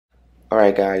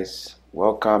Alright guys,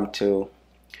 welcome to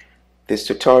this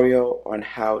tutorial on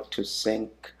how to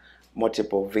sync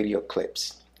multiple video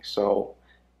clips. So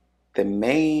the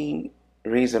main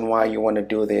reason why you want to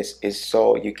do this is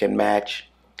so you can match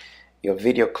your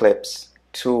video clips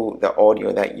to the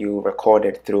audio that you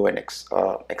recorded through an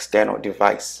external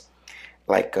device,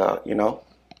 like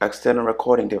external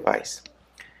recording device.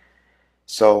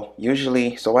 So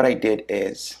what I did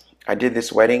is I did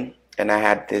this wedding and I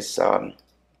had this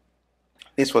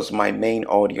was my main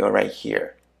audio right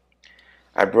here.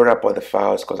 I brought up all the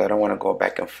files because I don't want to go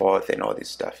back and forth and all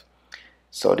this stuff.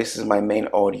 So this is my main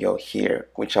audio here,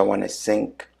 which I want to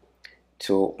sync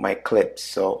to my clips.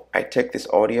 So I take this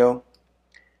audio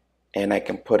and I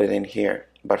can put it in here.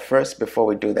 But first, before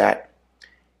we do that,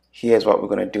 here's what we're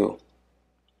going to do.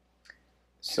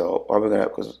 So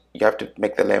because you have to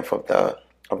make the length of the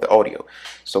audio.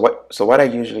 So what I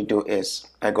usually do is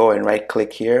I go and right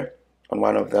click here on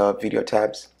one of the video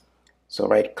tabs. So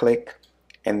right click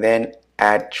and then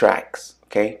add tracks.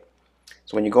 Okay,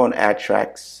 so when you go on add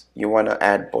tracks, you want to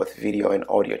add both video and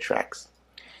audio tracks.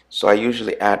 So I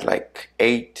usually add like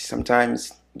 8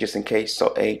 sometimes, just in case.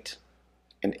 So 8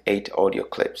 and 8 audio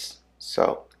clips.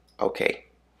 So okay,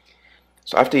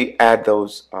 so after you add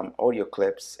those audio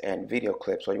clips and video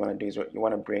clips, what you want to do is you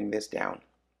want to bring this down.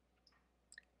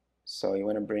 So you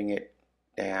want to bring it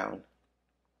down.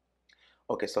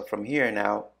 Okay, so from here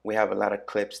now we have a lot of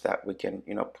clips that we can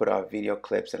put our video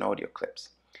clips and audio clips.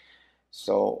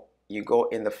 So you go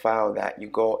in the file that you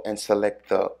go and select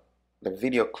the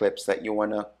video clips that you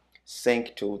want to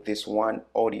sync to this one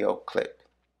audio clip.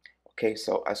 Okay,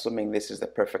 so assuming this is the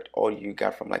perfect audio you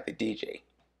got from like the DJ.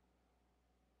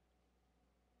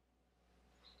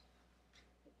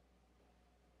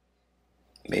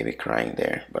 Maybe crying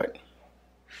there, but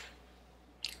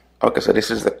okay, so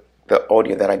this is the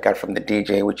audio that I got from the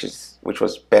DJ, which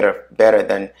was better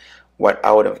than what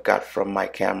I would have got from my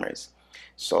cameras.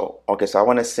 So okay, so I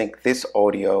want to sync this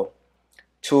audio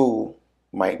to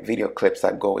my video clips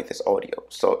that go with this audio.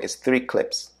 So it's 3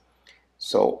 clips.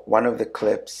 So one of the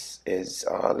clips is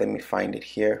let me find it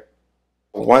here.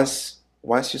 Once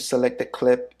you select the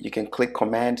clip, you can click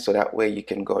command, so that way you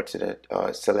can go to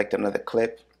the select another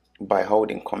clip by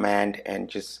holding command and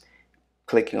just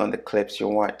clicking on the clips you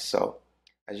want. So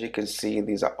as you can see,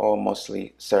 these are all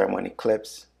mostly ceremony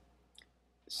clips.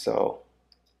 So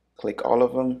click all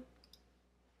of them,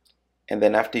 and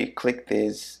then after you click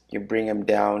these, you bring them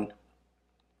down.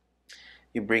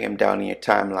 You bring them down in your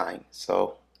timeline.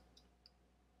 So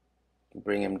you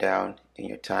bring them down in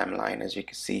your timeline, as you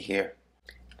can see here.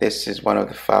 This is one of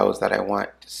the files that I want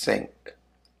to sync.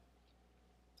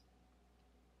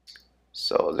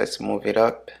 So let's move it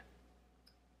up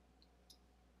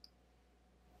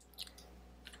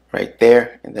right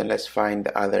there, and then let's find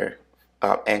the other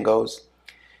angles.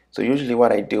 So usually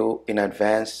what I do in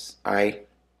advance, I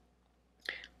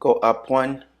go up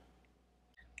one.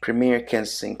 Premiere can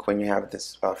sync when you have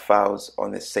this files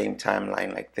on the same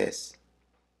timeline like this.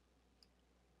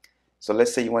 So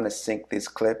let's say you want to sync these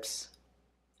clips.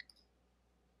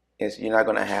 You're not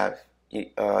going to have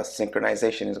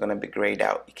synchronization is going to be grayed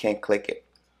out. You can't click it.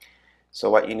 So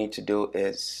what you need to do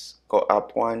is go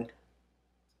up one.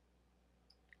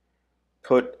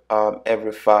 Put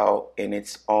every file in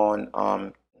its own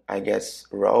I guess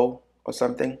row or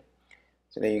something.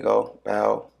 So there you go.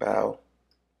 Bow, bow,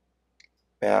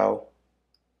 bow,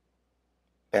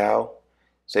 bow.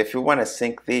 So if you want to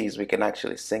sync these, we can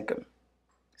actually sync them.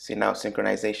 See, now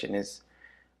synchronization is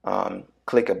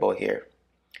clickable here.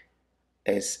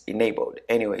 It's enabled.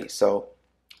 Anyway, so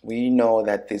we know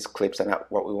that these clips are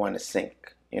not what we want to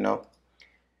sync,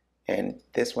 and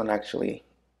this one actually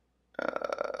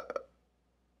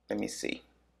let me see.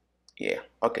 Yeah,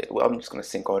 okay, well, I'm just going to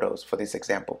sync all those for this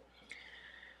example.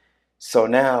 So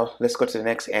now let's go to the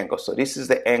next angle. So this is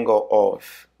the angle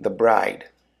of the bride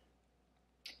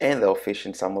and the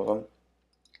officiant, some of them,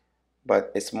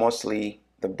 but it's mostly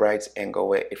the bride's angle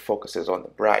where it focuses on the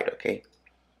bride. Okay,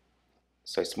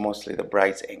 so it's mostly the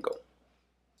bride's angle.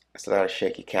 There's a lot of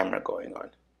shaky camera going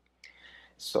on.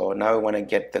 So now we want to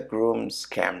get the groom's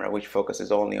camera, which focuses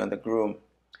only on the groom,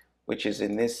 which is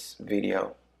in this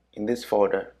video, in this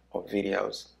folder of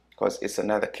videos, because it's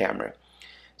another camera.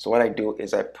 So what I do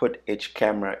is I put each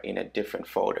camera in a different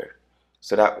folder,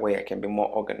 so that way I can be more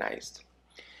organized.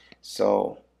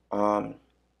 So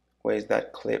where's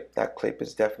that clip? That clip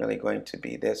is definitely going to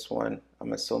be this one,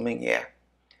 I'm assuming. Yeah,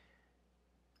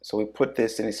 so we put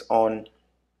this in its own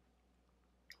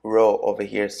row over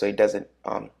here, so it doesn't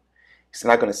it's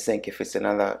not going to sync if it's in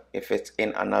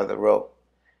another row.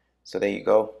 So there you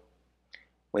go.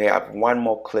 We have one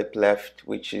more clip left,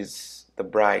 which is the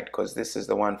bride, because this is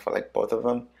the one for like both of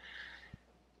them.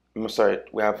 I'm sorry,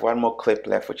 we have one more clip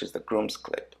left, which is the groom's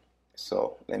clip.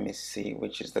 So let me see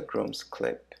which is the groom's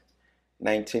clip.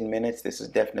 19 minutes. This is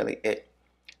definitely it.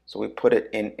 So we put it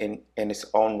in its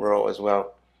own row as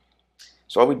well.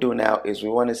 So what we do now is we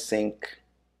want to sync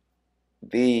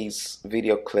these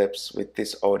video clips with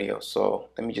this audio. So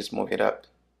let me just move it up.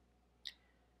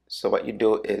 So what you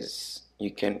do is you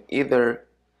can either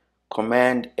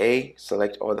Command A,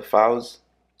 select all the files,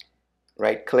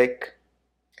 right click,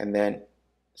 and then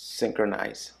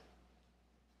synchronize,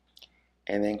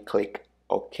 and then click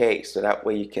OK. So that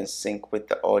way you can sync with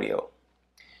the audio.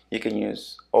 You can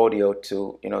use audio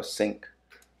to, sync.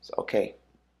 So, okay.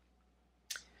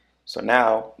 So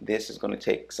now this is going to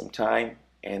take some time,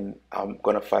 and I'm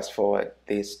going to fast forward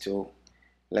this to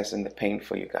lessen the pain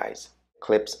for you guys.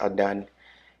 Clips are done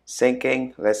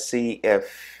syncing. Let's see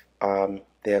if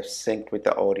they have synced with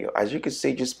the audio. As you can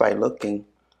see just by looking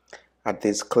at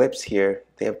these clips here,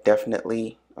 they have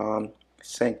definitely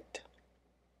synced.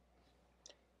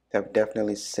 They have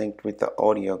definitely synced with the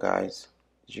audio, guys.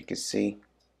 As you can see,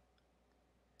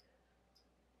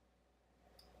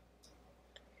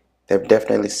 they've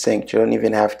definitely synced. You don't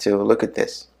even have to look at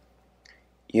this.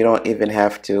 You don't even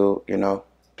have to,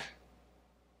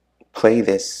 play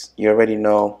this. You already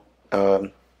know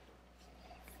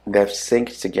they've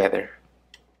synced together.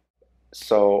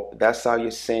 So that's how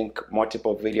you sync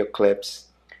multiple video clips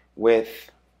with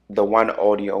the one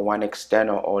audio, one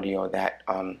external audio that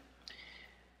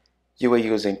you were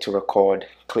using to record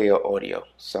clear audio.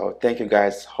 So thank you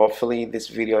guys. Hopefully this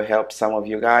video helped some of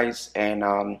you guys, and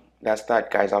that's that,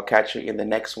 guys. I'll catch you in the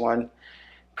next one.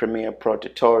 Premiere Pro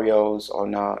tutorials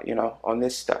on on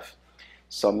this stuff.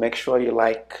 So make sure you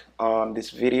like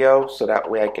this video so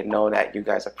that way I can know that you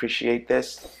guys appreciate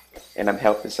this and I'm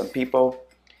helping some people.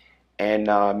 And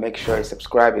make sure you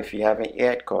subscribe if you haven't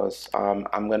yet, because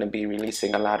I'm going to be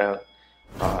releasing a lot of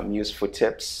useful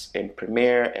tips in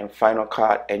Premiere and Final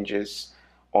Cut, and just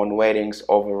on weddings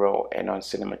overall and on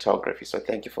cinematography. So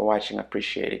thank you for watching. I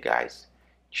appreciate it, guys.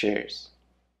 Cheers.